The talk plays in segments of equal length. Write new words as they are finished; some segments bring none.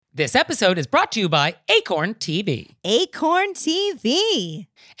This episode is brought to you by Acorn TV. Acorn TV.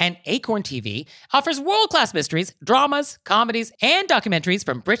 And Acorn TV offers world-class mysteries, dramas, comedies, and documentaries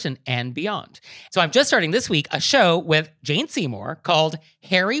from Britain and beyond. So I'm just starting this week a show with Jane Seymour called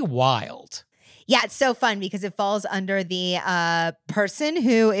Harry Wild. Yeah, it's so fun because it falls under the person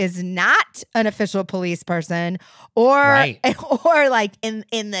who is not an official police person or like in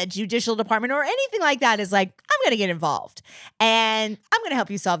the judicial department or anything like that is like, I'm going to get involved and I'm going to help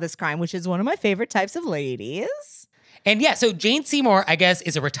you solve this crime, which is one of my favorite types of ladies. And yeah, so Jane Seymour, I guess,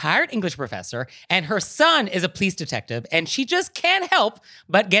 is a retired English professor, and her son is a police detective, and she just can't help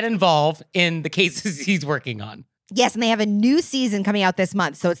but get involved in the cases he's working on. Yes, and they have a new season coming out this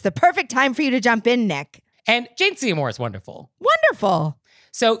month, so it's the perfect time for you to jump in, Nick. And Jane Seymour is wonderful. Wonderful.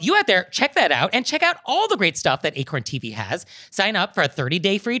 So you out there, check that out and check out all the great stuff that Acorn TV has. Sign up for a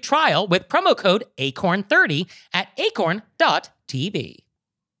 30-day free trial with promo code ACORN30 at acorn.tv.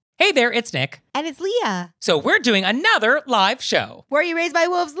 Hey there, it's Nick. And it's Leah. So we're doing another live show. Were You Raised by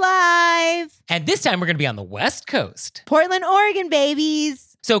Wolves Live? And this time we're going to be on the West Coast. Portland, Oregon,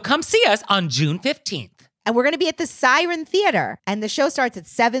 babies. So come see us on June 15th. And we're going to be at the Siren Theater. And the show starts at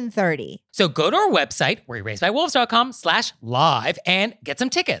 7:30. So go to our website, wereyouRaisedByWolves.com/live and get some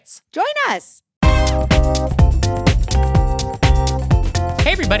tickets. Join us.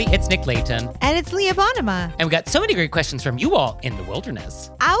 Hey everybody, it's Nick Layton. And it's Leah Bonema. And we got so many great questions from you all in the wilderness.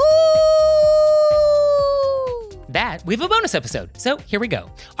 Ow! That, we have a bonus episode. So here we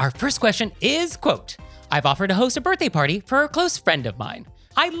go. Our first question is, quote, I've offered to host a birthday party for a close friend of mine.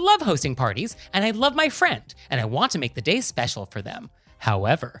 I love hosting parties, and I love my friend, and I want to make the day special for them.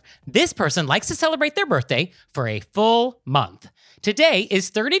 However, this person likes to celebrate their birthday for a full month. Today is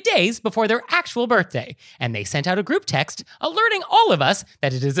 30 days before their actual birthday, and they sent out a group text alerting all of us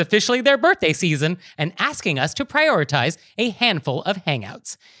that it is officially their birthday season and asking us to prioritize a handful of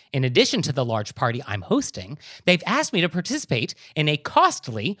hangouts. In addition to the large party I'm hosting, they've asked me to participate in a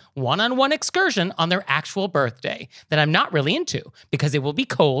costly one-on-one excursion on their actual birthday that I'm not really into because it will be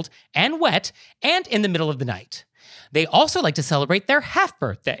cold and wet and in the middle of the night. They also like to celebrate their half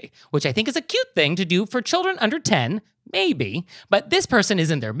birthday, which I think is a cute thing to do for children under 10, maybe, but this person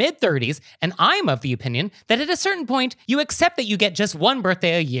is in their mid-30s, and I'm of the opinion that at a certain point, you accept that you get just one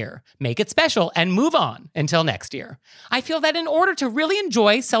birthday a year, make it special, and move on until next year. I feel that in order to really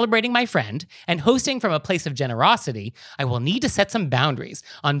enjoy celebrating my friend and hosting from a place of generosity, I will need to set some boundaries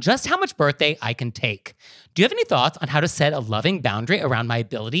on just how much birthday I can take. Do you have any thoughts on how to set a loving boundary around my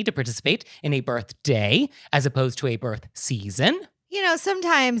ability to participate in a birthday as opposed to a birth season? You know,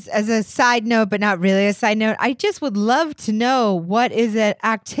 sometimes as a side note, but not really a side note, I just would love to know what is an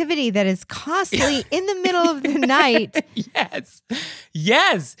activity that is costly in the middle of the night.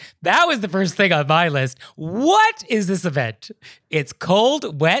 Yes. That was the first thing on my list. What is this event? It's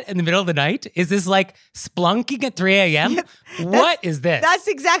cold, wet in the middle of the night? Is this like splunking at 3 a.m.? What is this? That's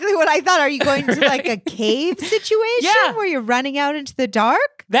exactly what I thought. Are you going to like a cave situation where you're running out into the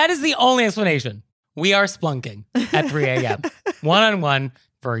dark? That is the only explanation. We are splunking at 3 a.m. one-on-one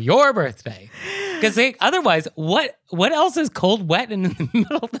for your birthday. Because otherwise, what else is cold, wet, and in the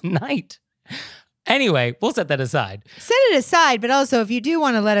middle of the night? Anyway, we'll set that aside. Set it aside, but also if you do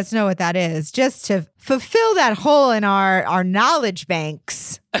want to let us know what that is, just to fulfill that hole in our knowledge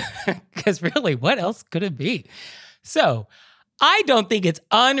banks. Because really, what else could it be? So, I don't think it's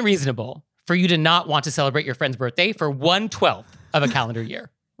unreasonable for you to not want to celebrate your friend's birthday for 1/12 of a calendar year.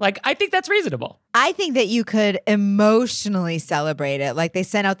 Like, I think that's reasonable. I think that you could emotionally celebrate it. Like they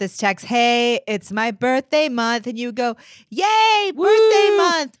sent out this text, hey, it's my birthday month. And you go, yay, birthday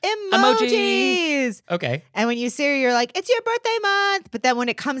month, emojis. Okay. And when you see her, you're like, it's your birthday month. But then when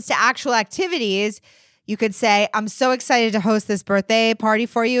it comes to actual activities, you could say, I'm so excited to host this birthday party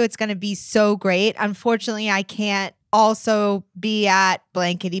for you. It's going to be so great. Unfortunately, I can't also be at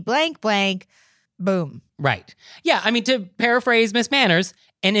blankety blank blank. Boom. Right. Yeah, I mean, to paraphrase Miss Manners,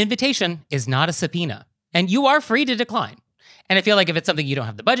 an invitation is not a subpoena, and you are free to decline. And I feel like if it's something you don't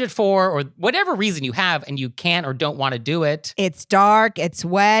have the budget for or whatever reason you have and you can't or don't want to do it. It's dark, it's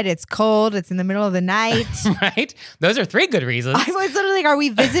wet, it's cold, it's in the middle of the night. Right? Those are 3 good reasons. I was literally like, are we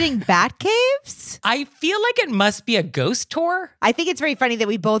visiting bat caves? I feel like it must be a ghost tour. I think it's very funny that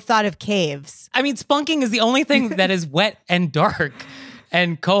we both thought of caves. I mean, spunking is the only thing that is wet and dark.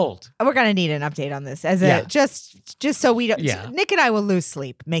 And cold. We're going to need an update on this as a just so we don't. Yeah. Nick and I will lose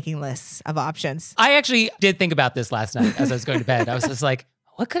sleep making lists of options. I actually did think about this last night as I was going to bed. I was just like,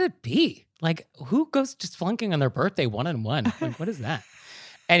 what could it be? Like, who goes just flunking on their birthday one-on-one? Like, what is that?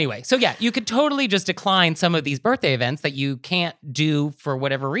 Anyway, so yeah, you could totally just decline some of these birthday events that you can't do for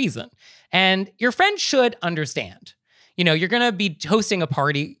whatever reason. And your friend should understand. You're going to be hosting a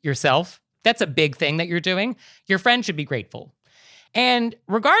party yourself. That's a big thing that you're doing. Your friend should be grateful. And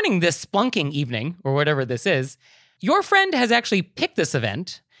regarding this splunking evening, or whatever this is, your friend has actually picked this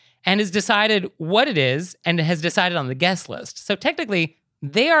event and has decided what it is and has decided on the guest list. So technically,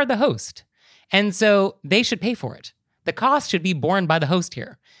 they are the host. And so they should pay for it. The cost should be borne by the host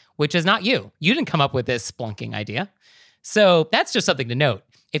here, which is not you. You didn't come up with this splunking idea. So that's just something to note.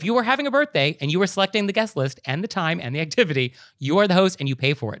 If you were having a birthday and you were selecting the guest list and the time and the activity, you are the host and you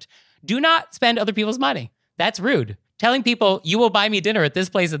pay for it. Do not spend other people's money. That's rude. Telling people you will buy me dinner at this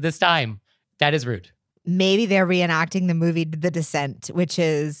place at this time, that is rude. Maybe they're reenacting the movie The Descent, which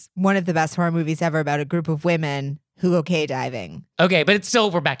is one of the best horror movies ever about a group of women who go cave diving. Okay, but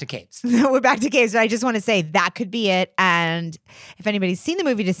we're back to caves. We're back to caves, but I just want to say that could be it. And if anybody's seen the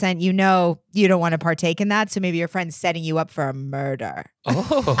movie Descent, you know you don't want to partake in that. So maybe your friend's setting you up for a murder.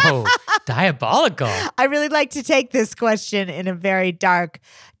 Oh, diabolical. I really like to take this question in a very dark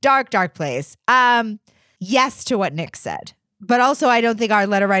place. Yes to what Nick said. But also, I don't think our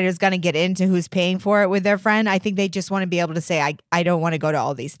letter writer is going to get into who's paying for it with their friend. I think they just want to be able to say, I don't want to go to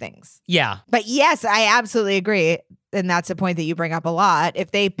all these things. Yeah. But yes, I absolutely agree. And that's a point that you bring up a lot.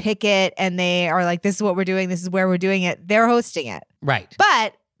 If they pick it and they are like, this is what we're doing, this is where we're doing it, they're hosting it. Right.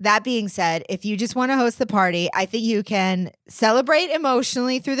 But that being said, if you just want to host the party, I think you can celebrate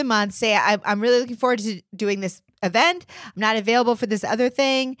emotionally through the month. Say, I'm really looking forward to doing this event. I'm not available for this other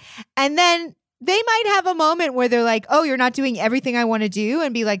thing. And then they might have a moment where they're like, oh, you're not doing everything I want to do,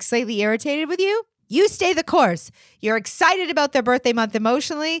 and be like slightly irritated with you. You stay the course. You're excited about their birthday month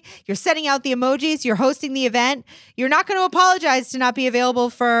emotionally. You're setting out the emojis. You're hosting the event. You're not going to apologize to not be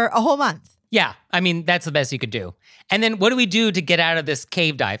available for a whole month. Yeah. I mean, that's the best you could do. And then what do we do to get out of this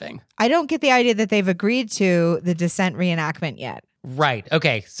cave diving? I don't get the idea that they've agreed to the Descent reenactment yet. Right.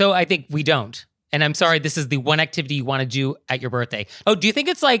 Okay. So I think we don't. And I'm sorry, this is the one activity you want to do at your birthday. Oh, do you think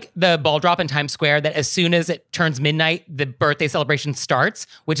it's like the ball drop in Times Square that as soon as it turns midnight, the birthday celebration starts,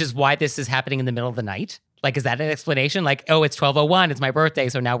 which is why this is happening in the middle of the night? Like, is that an explanation? Like, oh, it's 12:01, it's my birthday,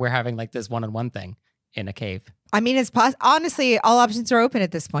 so now we're having like this one-on-one thing in a cave. I mean, honestly, all options are open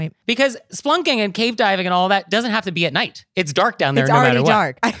at this point. Because splunking and cave diving and all that doesn't have to be at night. It's dark down there no matter what. It's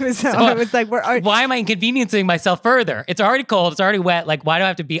already dark. I was like, why am I inconveniencing myself further? It's already cold, it's already wet. Like, why do I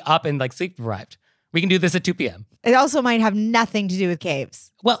have to be up and like sleep deprived? We can do this at 2 p.m. It also might have nothing to do with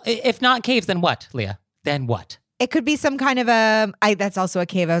caves. Well, if not caves, then what, Leah? Then what? It could be some kind of that's also a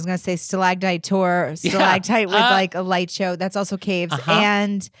cave. I was going to say stalactite tour, stalactite with like a light show. That's also caves. Uh-huh.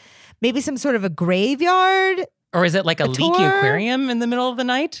 And maybe some sort of a graveyard. Or is it like a leaky aquarium in the middle of the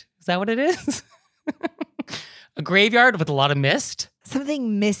night? Is that what it is? A graveyard with a lot of mist?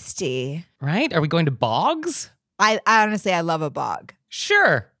 Something misty. Right? Are we going to bogs? I honestly, I love a bog.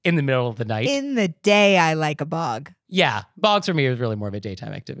 Sure. In the middle of the night. In the day, I like a bog. Yeah. Bogs for me is really more of a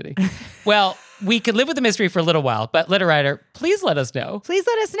daytime activity. Well, we could live with the mystery for a little while, but letter writer, please let us know. Please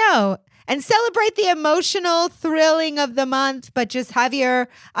let us know. And celebrate the emotional thrilling of the month, but just have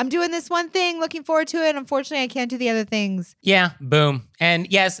I'm doing this one thing, looking forward to it. Unfortunately, I can't do the other things. Yeah, boom. And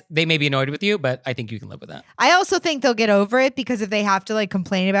yes, they may be annoyed with you, but I think you can live with that. I also think they'll get over it, because if they have to like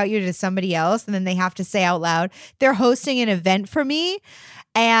complain about you to somebody else and then they have to say out loud, they're hosting an event for me,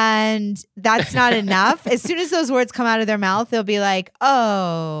 and that's not enough. As soon as those words come out of their mouth, they'll be like,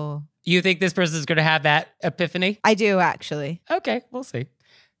 oh. You think this person is going to have that epiphany? I do, actually. Okay, we'll see.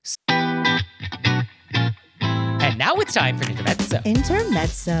 And now it's time for Intermezzo.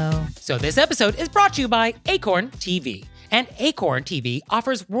 Intermezzo. So this episode is brought to you by Acorn TV. And Acorn TV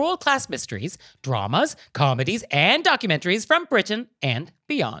offers world-class mysteries, dramas, comedies, and documentaries from Britain and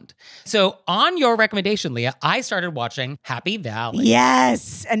beyond. So on your recommendation, Leah, I started watching Happy Valley.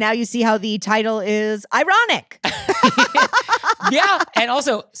 Yes. And now you see how the title is ironic. Yeah. And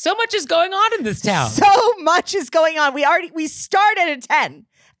also, so much is going on in this town. So much is going on. We start at a 10.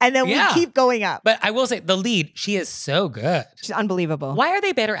 And then we keep going up. But I will say, the lead, she is so good. She's unbelievable. Why are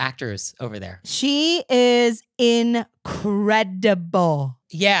they better actors over there? She is incredible.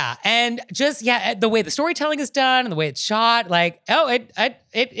 Yeah. And just, the way the storytelling is done and the way it's shot, like,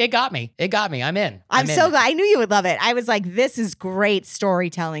 it got me. It got me. I'm in. I'm so glad. I knew you would love it. I was like, this is great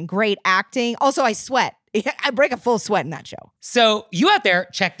storytelling, great acting. Also, I sweat. I break a full sweat in that show. So you out there,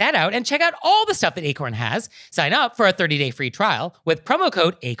 check that out and check out all the stuff that Acorn has. Sign up for a 30-day free trial with promo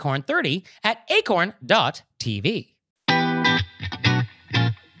code ACORN30 at acorn.tv. And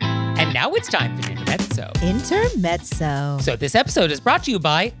now it's time for Intermezzo. Intermezzo. So this episode is brought to you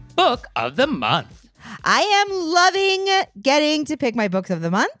by Book of the Month. I am loving getting to pick my books of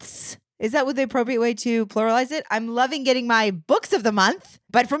the months. Is that what the appropriate way to pluralize it? I'm loving getting my books of the month,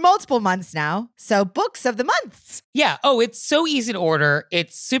 but for multiple months now. So books of the months. Yeah. Oh, it's so easy to order.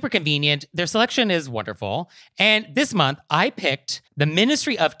 It's super convenient. Their selection is wonderful. And this month, I picked The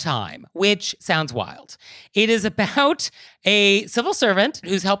Ministry of Time, which sounds wild. It is about a civil servant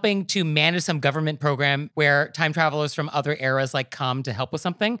who's helping to manage some government program where time travelers from other eras like come to help with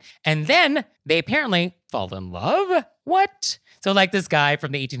something. And then they apparently fall in love. What? So like this guy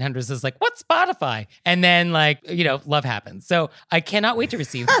from the 1800s is like, what's Spotify? And then love happens. So I cannot wait to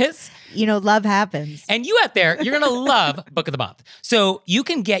receive this. Love happens. And you out there, you're going to love Book of the Month. So you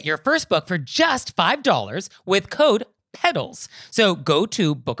can get your first book for just $5 with code PEDALS. So go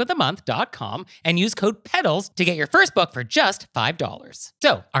to bookofthemonth.com and use code PEDALS to get your first book for just $5.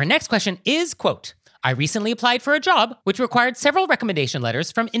 So our next question is, quote, I recently applied for a job which required several recommendation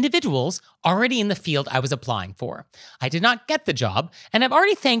letters from individuals already in the field I was applying for. I did not get the job, and I've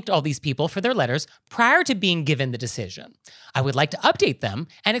already thanked all these people for their letters prior to being given the decision. I would like to update them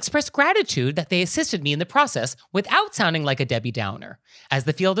and express gratitude that they assisted me in the process without sounding like a Debbie Downer. As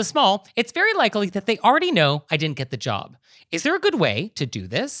the field is small, it's very likely that they already know I didn't get the job. Is there a good way to do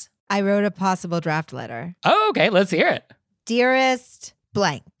this? I wrote a possible draft letter. Oh, okay, let's hear it. Dearest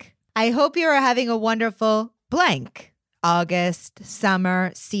blank. I hope you are having a wonderful blank August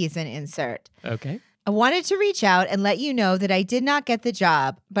summer season insert. Okay. I wanted to reach out and let you know that I did not get the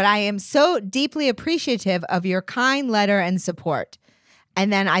job, but I am so deeply appreciative of your kind letter and support.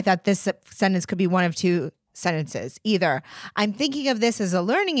 And then I thought this sentence could be one of two sentences. Either I'm thinking of this as a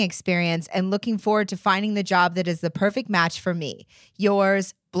learning experience and looking forward to finding the job that is the perfect match for me.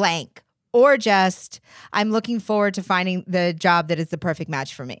 Yours, blank. Or just, I'm looking forward to finding the job that is the perfect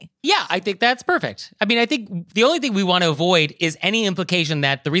match for me. Yeah, I think that's perfect. I mean, I think the only thing we want to avoid is any implication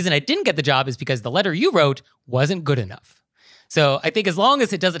that the reason I didn't get the job is because the letter you wrote wasn't good enough. So I think as long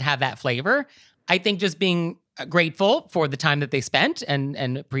as it doesn't have that flavor, I think just being grateful for the time that they spent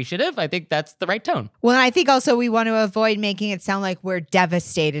and appreciative, I think that's the right tone. Well, and I think also we want to avoid making it sound like we're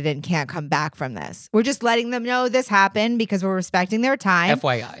devastated and can't come back from this. We're just letting them know this happened because we're respecting their time.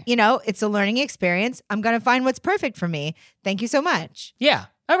 FYI. It's a learning experience. I'm going to find what's perfect for me. Thank you so much. Yeah.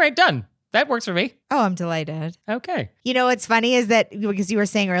 All right, done. That works for me. Oh, I'm delighted. Okay. What's funny is that because you were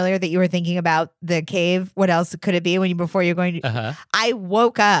saying earlier that you were thinking about the cave, what else could it be before you're going to? I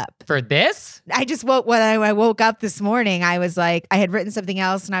woke up. For this? I just woke, when I woke up this morning, I was like, I had written something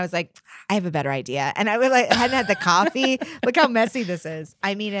else and I was like, I have a better idea. And I hadn't had the coffee. Look how messy this is.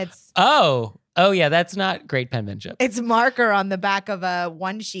 I mean, it's. Oh yeah, that's not great penmanship. It's marker on the back of a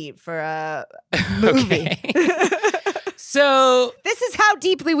one sheet for a movie. So this is how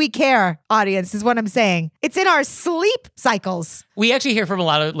deeply we care, audience, is what I'm saying. It's in our sleep cycles. We actually hear from a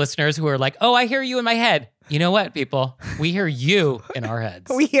lot of listeners who are like, oh, I hear you in my head. You know what, people? We hear you in our heads.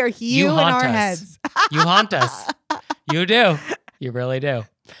 We hear you in our heads. You haunt us. You do. You really do.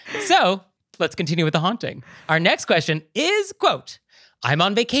 So let's continue with the haunting. Our next question is, quote, I'm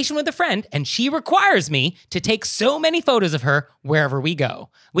on vacation with a friend and she requires me to take so many photos of her wherever we go.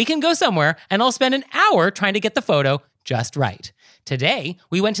 We can go somewhere and I'll spend an hour trying to get the photo just right. Today,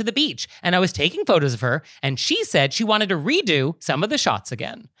 we went to the beach and I was taking photos of her and she said she wanted to redo some of the shots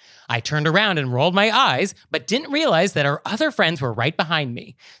again. I turned around and rolled my eyes, but didn't realize that our other friends were right behind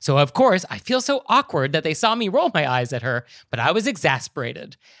me. So of course, I feel so awkward that they saw me roll my eyes at her, but I was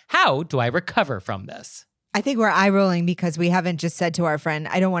exasperated. How do I recover from this? I think we're eye rolling because we haven't just said to our friend,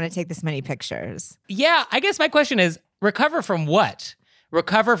 I don't want to take this many pictures. Yeah, I guess my question is, recover from what?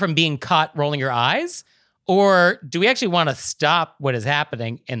 Recover from being caught rolling your eyes? Or do we actually want to stop what is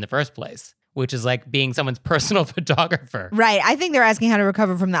happening in the first place, which is like being someone's personal photographer? Right. I think they're asking how to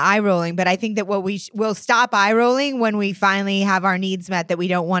recover from the eye rolling, but I think that we'll stop eye rolling when we finally have our needs met, that we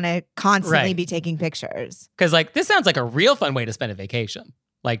don't want to constantly be taking pictures. Because this sounds like a real fun way to spend a vacation.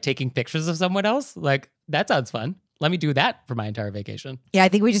 Like taking pictures of someone else. That sounds fun. Let me do that for my entire vacation. Yeah, I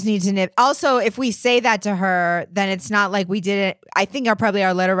think we just need to nip. Also, if we say that to her, then it's not like we did it. I think our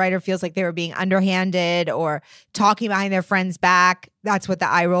letter writer feels like they were being underhanded or talking behind their friend's back. That's what the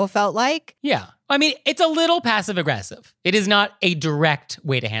eye roll felt like. Yeah. I mean, it's a little passive aggressive. It is not a direct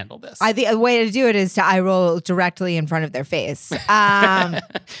way to handle this. I think a way to do it is to eye roll directly in front of their face. I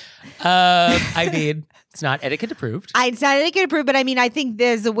mean, it's not etiquette approved. It's not etiquette approved, but I mean, I think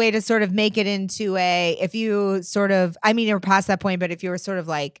there's a way to sort of make it into if you sort of, you're past that point, but if you were sort of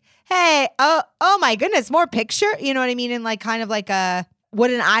like, hey, oh my goodness, more picture, you know what I mean? And kind of like what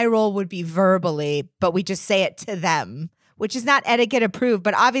an eye roll would be verbally, but we just say it to them, which is not etiquette approved,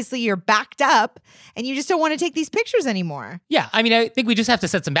 but obviously you're backed up and you just don't want to take these pictures anymore. Yeah. I mean, I think we just have to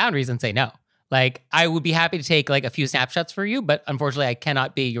set some boundaries and say no. Like, I would be happy to take like a few snapshots for you, but unfortunately, I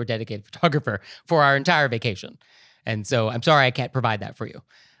cannot be your dedicated photographer for our entire vacation. And so I'm sorry I can't provide that for you.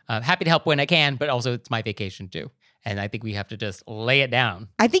 Happy to help when I can, but also it's my vacation too. And I think we have to just lay it down.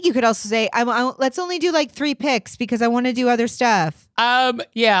 I think you could also say, let's only do like 3 pics because I want to do other stuff.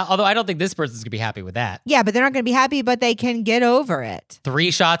 Yeah, although I don't think this person's gonna be happy with that. Yeah, but they're not going to be happy, but they can get over it.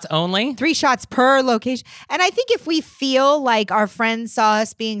 3 shots only? 3 shots per location. And I think if we feel like our friends saw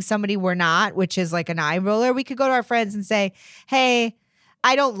us being somebody we're not, which is like an eye roller, we could go to our friends and say, hey,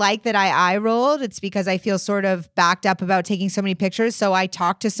 I don't like that I eye rolled. It's because I feel sort of backed up about taking so many pictures. So I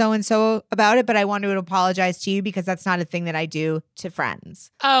talked to so-and-so about it, but I want to apologize to you because that's not a thing that I do to friends.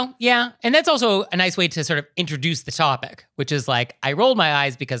 Oh, yeah. And that's also a nice way to sort of introduce the topic, which is like, I rolled my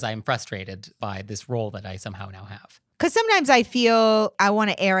eyes because I'm frustrated by this role that I somehow now have. Because sometimes I feel I want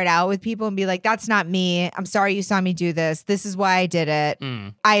to air it out with people and be like, that's not me. I'm sorry you saw me do this. This is why I did it.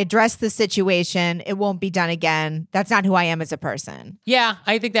 I addressed the situation. It won't be done again. That's not who I am as a person. Yeah,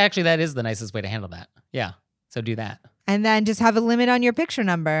 I think that is the nicest way to handle that. Yeah, so do that. And then just have a limit on your picture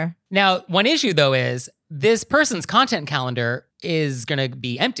number. Now, one issue though is this person's content calendar is going to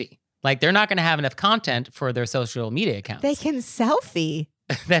be empty. Like they're not going to have enough content for their social media accounts. They can selfie.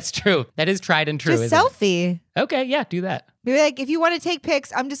 That's true. That is tried and true. Just selfie. Okay, yeah, do that. Be like, if you want to take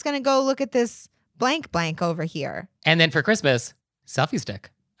pics, I'm just going to go look at this blank over here. And then for Christmas, selfie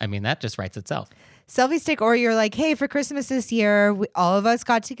stick. I mean, that just writes itself. Selfie stick, or you're like, hey, for Christmas this year, all of us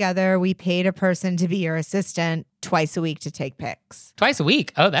got together. We paid a person to be your assistant twice a week to take pics. Twice a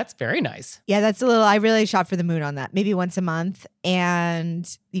week? Oh, that's very nice. Yeah, that's I really shot for the moon on that. Maybe once a month. And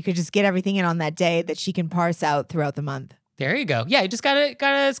you could just get everything in on that day that she can parse out throughout the month. There you go. Yeah, you just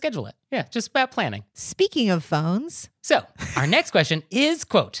gotta schedule it. Yeah, just about planning. Speaking of phones. So our next question is,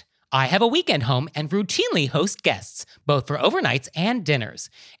 quote, I have a weekend home and routinely host guests, both for overnights and dinners.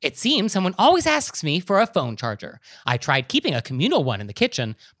 It seems someone always asks me for a phone charger. I tried keeping a communal one in the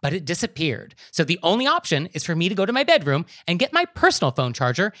kitchen, but it disappeared. So the only option is for me to go to my bedroom and get my personal phone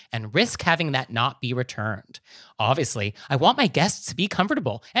charger and risk having that not be returned. Obviously, I want my guests to be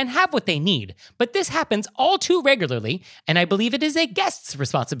comfortable and have what they need, but this happens all too regularly, and I believe it is a guest's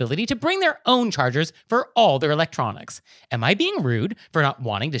responsibility to bring their own chargers for all their electronics. Am I being rude for not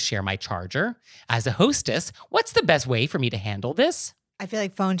wanting to share my charger? As a hostess, what's the best way for me to handle this? I feel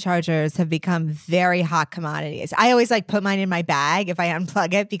like phone chargers have become very hot commodities. I always like put mine in my bag if I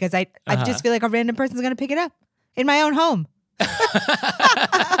unplug it because I just feel like a random person's going to pick it up in my own home.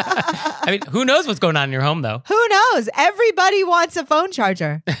 I mean, who knows what's going on in your home, though? Who knows? Everybody wants a phone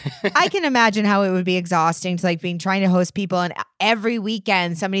charger. I can imagine how it would be exhausting to like trying to host people, and every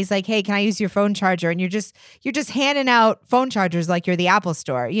weekend somebody's like, "Hey, can I use your phone charger?" And you're just handing out phone chargers like you're the Apple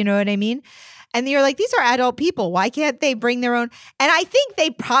Store. You know what I mean? And you're like, these are adult people. Why can't they bring their own? And I think they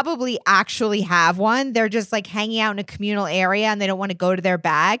probably actually have one. They're just like hanging out in a communal area and they don't want to go to their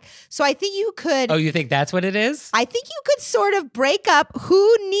bag. So I think you could. Oh, you think that's what it is? I think you could sort of break up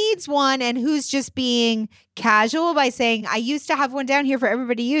who needs one and who's just being casual by saying, I used to have one down here for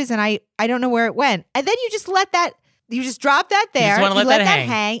everybody to use and I don't know where it went. And then you just drop that there. You just let that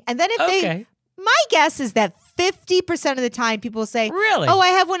hang. And then if my guess is that 50% of the time people will say, really? Oh, I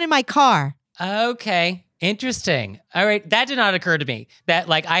have one in my car. Okay. Interesting. All right. That did not occur to me. That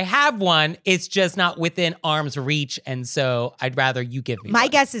like I have one, it's just not within arm's reach. And so I'd rather you give me My one.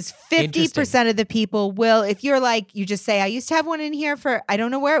 guess is 50% of the people will, if you're like, you just say, I used to have one in here for, I don't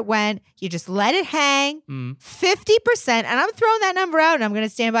know where it went. You just let it hang. 50%. And I'm throwing that number out and I'm going to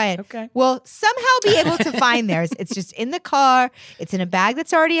stand by it. Okay. Will somehow be able to find theirs. It's just in the car. It's in a bag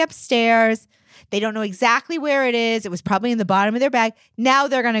that's already upstairs. They don't know exactly where it is. It was probably in the bottom of their bag. Now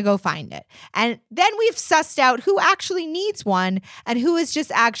they're going to go find it. And then we've sussed out who actually needs one and who is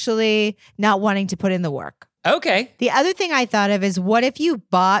just actually not wanting to put in the work. Okay. The other thing I thought of is what if you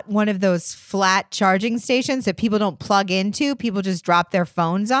bought one of those flat charging stations that people don't plug into, people just drop their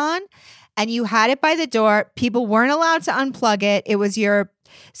phones on, and you had it by the door. People weren't allowed to unplug it. It was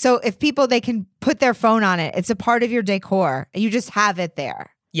so if people, they can put their phone on it. It's a part of your decor. You just have it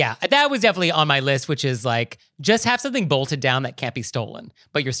there. Yeah, that was definitely on my list, which is like, just have something bolted down that can't be stolen,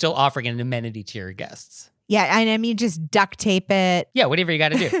 but you're still offering an amenity to your guests. Yeah, and I mean, just duct tape it. Yeah, whatever you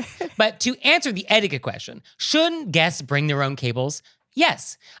got to do. But to answer the etiquette question, shouldn't guests bring their own cables?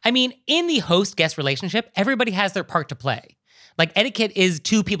 Yes. I mean, in the host-guest relationship, everybody has their part to play. Like etiquette is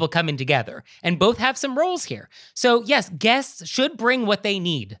two people coming together and both have some roles here. So yes, guests should bring what they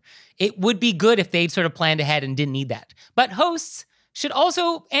need. It would be good if they'd sort of planned ahead and didn't need that. But hosts should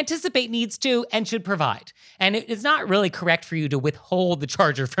also anticipate needs too and should provide. And it is not really correct for you to withhold the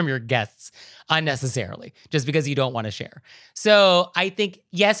charger from your guests. unnecessarily just because you don't want to share. So I think,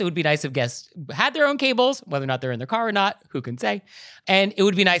 yes, it would be nice if guests had their own cables, whether or not they're in their car or not, who can say? And it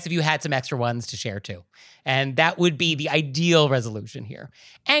would be nice if you had some extra ones to share too. And that would be the ideal resolution here.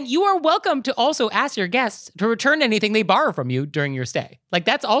 And you are welcome to also ask your guests to return anything they borrow from you during your stay. Like,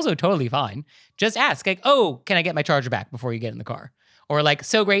 that's also totally fine. Just ask, like, oh, can I get my charger back before you get in the car? Or like,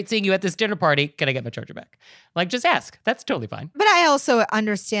 so great seeing you at this dinner party. Can I get my charger back? Like, just ask. That's totally fine. But I also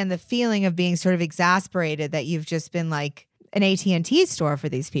understand the feeling of being sort of exasperated that you've just been like an AT&T store for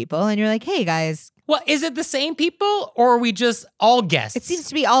these people. And you're like, hey, guys. Well, is it the same people or are we just all guests? It seems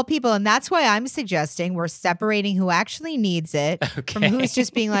to be all people. And that's why I'm suggesting we're separating who actually needs it from who's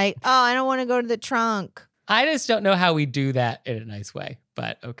just being like, oh, I don't want to go to the trunk. I just don't know how we do that in a nice way,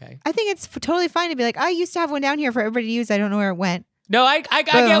 but okay. I think it's totally fine to be like, I used to have one down here for everybody to use. I don't know where it went. No, I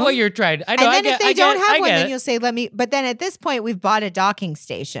get what you're trying. I know. And then if they don't have one, then you'll say, let me. But then at this point, we've bought a docking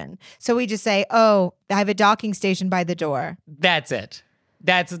station. So we just say, oh, I have a docking station by the door. That's it.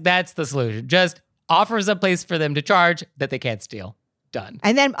 That's the solution. Just offers a place for them to charge that they can't steal. Done.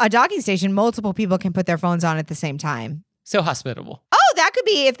 And then a docking station, multiple people can put their phones on at the same time. So hospitable. Oh, that could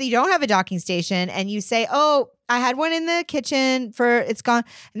be if you don't have a docking station and you say, oh, I had one in the kitchen it's gone.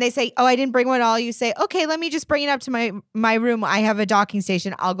 And they say, oh, I didn't bring one at all. You say, okay, let me just bring it up to my room. I have a docking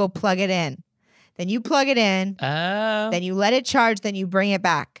station. I'll go plug it in. Then you plug it in. Then you let it charge. Then you bring it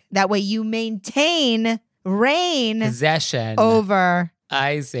back. That way you maintain possession over.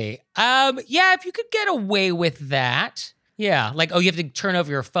 I see. Yeah, if you could get away with that. Yeah. Like, oh, you have to turn over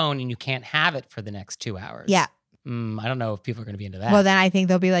your phone and you can't have it for the next 2 hours. Yeah. I don't know if people are going to be into that. Well, then I think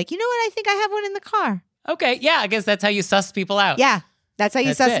they'll be like, you know what? I think I have one in the car. Okay. Yeah. I guess that's how you suss people out. Yeah. That's how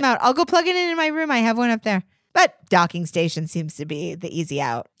you suss them out. I'll go plug it in my room. I have one up there. But docking station seems to be the easy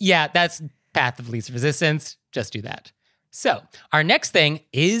out. Yeah. That's path of least resistance. Just do that. So our next thing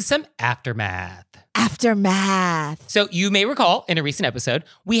is some aftermath. Aftermath. So you may recall in a recent episode,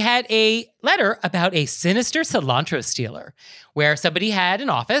 we had a letter about a sinister cilantro stealer where somebody had an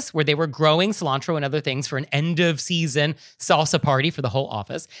office where they were growing cilantro and other things for an end of season salsa party for the whole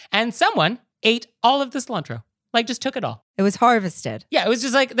office. And someone ate all of the cilantro, like just took it all. It was harvested. Yeah, it was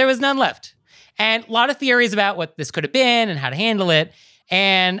just like there was none left. And a lot of theories about what this could have been and how to handle it.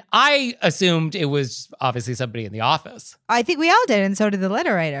 And I assumed it was obviously somebody in the office. I think we all did, and so did the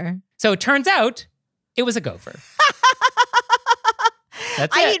letter writer. So it turns out it was a gopher.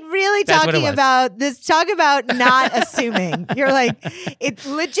 That's it. I mean, really talking about this, talk about not assuming. You're like, it's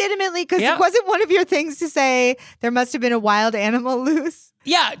legitimately, because it wasn't one of your things to say there must have been a wild animal loose.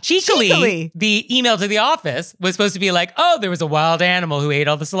 Yeah, cheekily, the email to the office was supposed to be like, oh, there was a wild animal who ate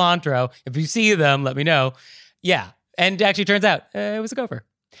all the cilantro. If you see them, let me know. Yeah. And it actually turns out it was a gopher.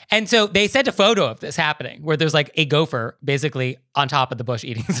 And so they sent a photo of this happening where there's like a gopher basically on top of the bush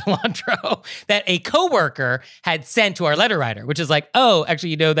eating cilantro that a coworker had sent to our letter writer, which is like, oh, actually,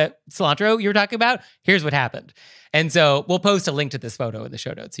 you know that cilantro you're talking about? Here's what happened. And so we'll post a link to this photo in the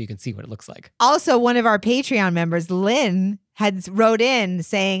show notes so you can see what it looks like. Also, one of our Patreon members, Lynn, had wrote in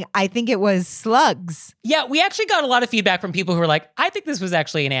saying, I think it was slugs. Yeah, we actually got a lot of feedback from people who were like, I think this was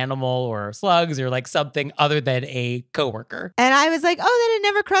actually an animal or slugs or like something other than a coworker. And I was like, oh, that had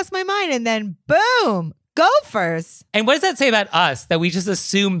never crossed my mind. And then boom, gophers. And what does that say about us, that we just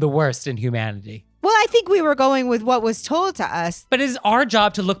assume the worst in humanity? Well, I think we were going with what was told to us. But it is our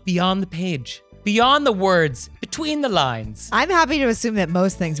job to look beyond the page, beyond the words, between the lines. I'm happy to assume that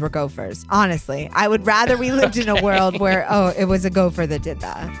most things were gophers. Honestly, I would rather we lived in a world where, oh, it was a gopher that did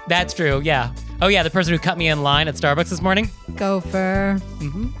that. That's true. Yeah. Oh, yeah. The person who cut me in line at Starbucks this morning. Gopher.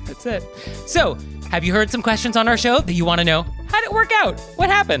 That's it. So, have you heard some questions on our show that you want to know? How'd it work out? What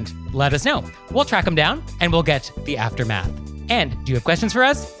happened? Let us know. We'll track them down and we'll get the aftermath. And do you have questions for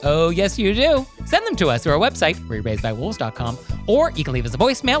us? Oh, yes, you do. Send them to us through our website, wereraisedbywolves.com, or you can leave us a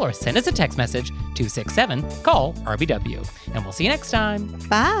voicemail or send us a text message to 267-CALL-RBW. And we'll see you next time.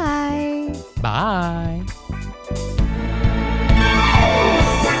 Bye. Bye.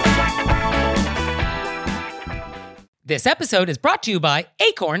 This episode is brought to you by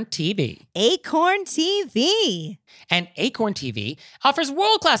Acorn TV. Acorn TV. And Acorn TV offers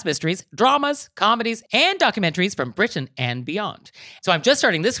world-class mysteries, dramas, comedies, and documentaries from Britain and beyond. So I'm just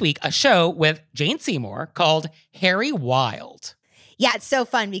starting this week a show with Jane Seymour called Harry Wild. Yeah, it's so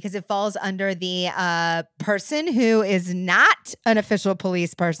fun because it falls under the person who is not an official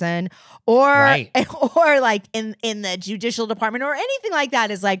police person or like in the judicial department or anything like that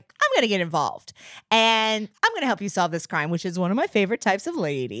is like, I'm going to get involved and I'm going to help you solve this crime, which is one of my favorite types of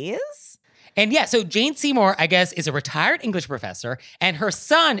ladies. And yeah, so Jane Seymour, I guess, is a retired English professor and her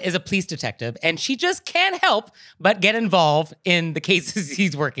son is a police detective and she just can't help but get involved in the cases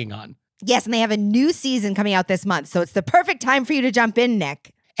he's working on. Yes, and they have a new season coming out this month, so it's the perfect time for you to jump in,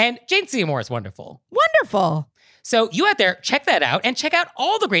 Nick. And Jane Seymour is wonderful. Wonderful. So you out there, check that out and check out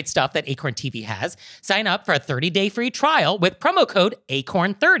all the great stuff that Acorn TV has. Sign up for a 30-day free trial with promo code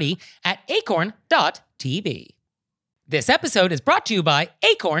ACORN30 at acorn.tv. This episode is brought to you by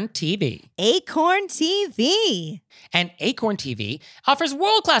Acorn TV. Acorn TV. And Acorn TV offers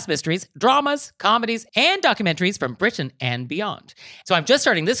world-class mysteries, dramas, comedies, and documentaries from Britain and beyond. So I'm just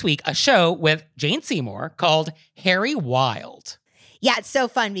starting this week a show with Jane Seymour called Harry Wild. Yeah, it's so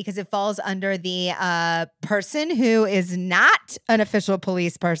fun because it falls under the person who is not an official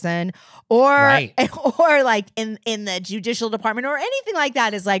police person or like in the judicial department or anything like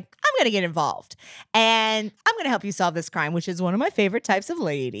that is like, I'm going to get involved and I'm going to help you solve this crime, which is one of my favorite types of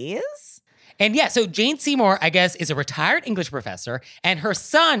ladies. And yeah, so Jane Seymour, I guess, is a retired English professor and her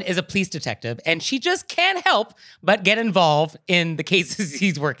son is a police detective and she just can't help but get involved in the cases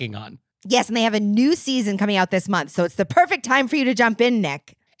he's working on. Yes, and they have a new season coming out this month, so it's the perfect time for you to jump in,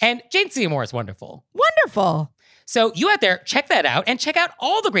 Nick. And Jane Seymour is wonderful. Wonderful. So you out there, check that out and check out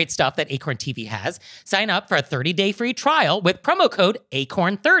all the great stuff that Acorn TV has. Sign up for a 30-day free trial with promo code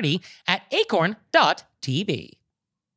ACORN30 at acorn.tv.